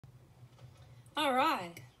All right,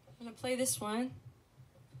 I'm going to play this one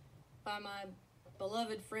by my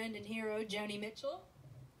beloved friend and hero, Joni Mitchell.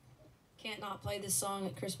 Can't not play this song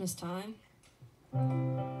at Christmas time.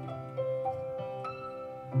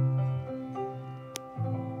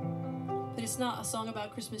 But it's not a song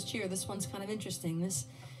about Christmas cheer. This one's kind of interesting. This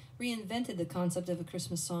reinvented the concept of a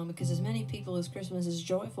Christmas song because as many people as Christmas is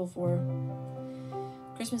joyful for,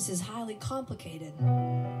 Christmas is highly complicated.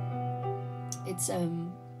 It's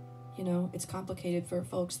it's complicated for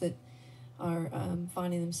folks that are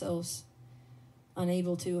finding themselves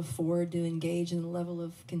unable to afford to engage in the level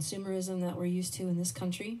of consumerism that we're used to in this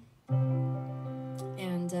country.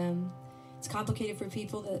 And it's complicated for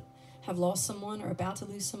people that have lost someone or about to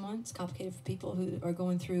lose someone. It's complicated for people who are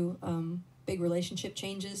going through big relationship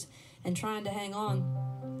changes and trying to hang on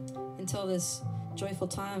until this joyful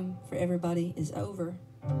time for everybody is over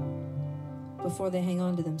before they hang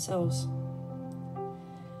on to themselves.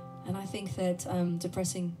 And I think that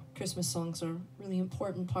depressing Christmas songs are a really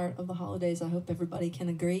important part of the holidays. I hope everybody can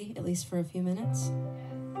agree, at least for a few minutes.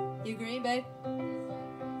 You agree, babe?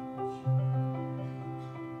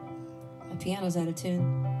 My piano's out of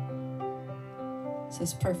tune. So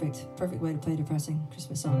it's perfect way to play a depressing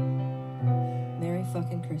Christmas song. Merry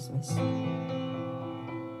fucking Christmas.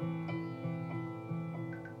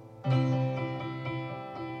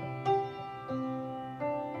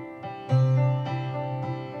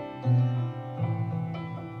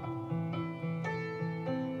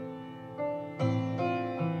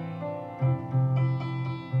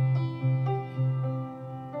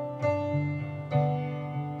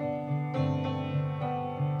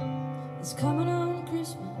 It's coming on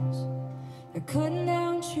Christmas, they're cutting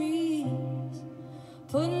down trees,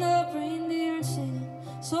 putting up reindeer and singing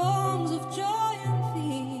songs of joy and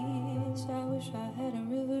peace. I wish I had a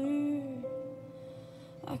river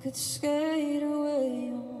I could skate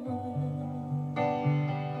away on,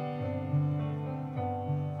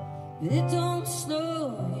 but it don't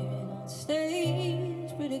snow here in the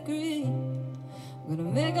States, pretty green. I'm gonna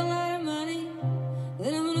make a lot of money,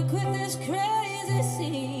 then I'm gonna quit this crazy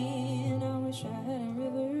scene. I had a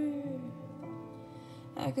river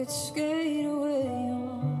I could skate away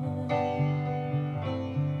on.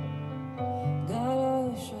 God, I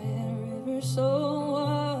wish I had a river so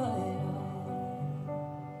wide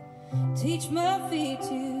I'd teach my feet to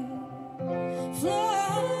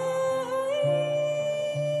fly.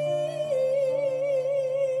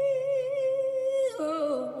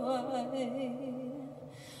 Oh, I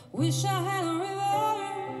wish I had a river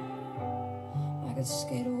I could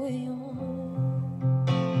skate away on.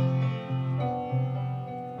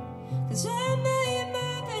 'Cause I made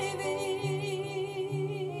my baby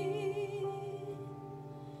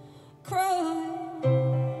cry.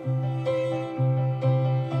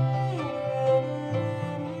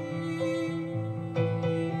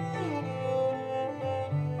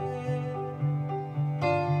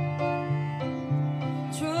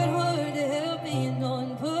 Tried hard to help me and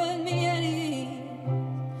put me at ease.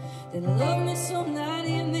 They loved me so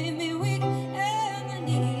naughty and made me weak at the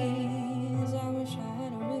knees. I wish I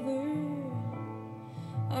had a river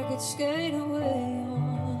I could skate away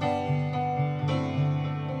on,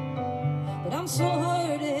 but I'm so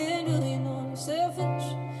hard to handle, I'm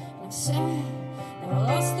selfish and I'm sad. And I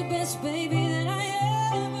lost the best baby that I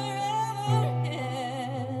ever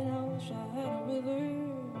had. I wish I had a river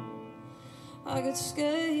I could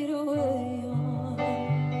skate away on.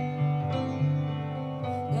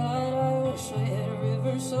 God, I wish I had a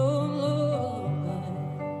river so long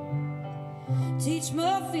I'd teach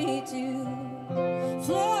my feet to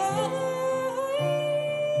fly.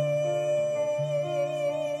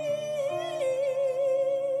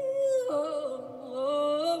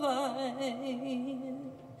 Oh,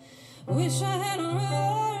 I wish I had a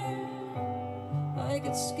river I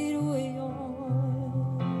could skate away on.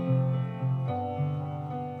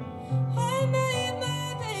 I made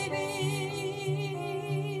my baby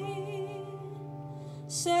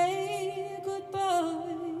say goodbye.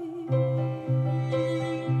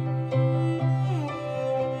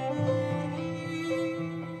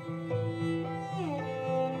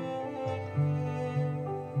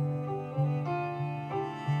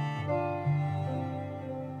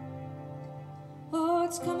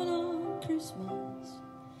 It's coming on Christmas,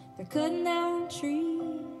 they're cutting down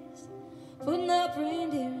trees, putting up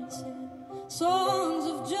reindeer and singing songs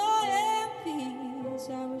of joy and peace.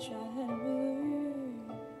 I wish I had a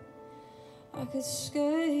river I could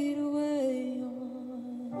skate away on.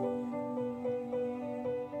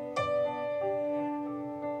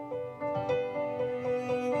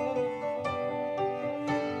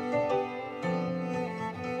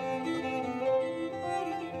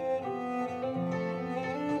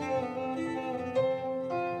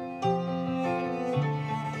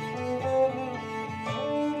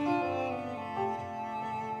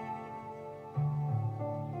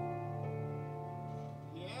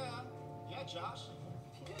 Josh.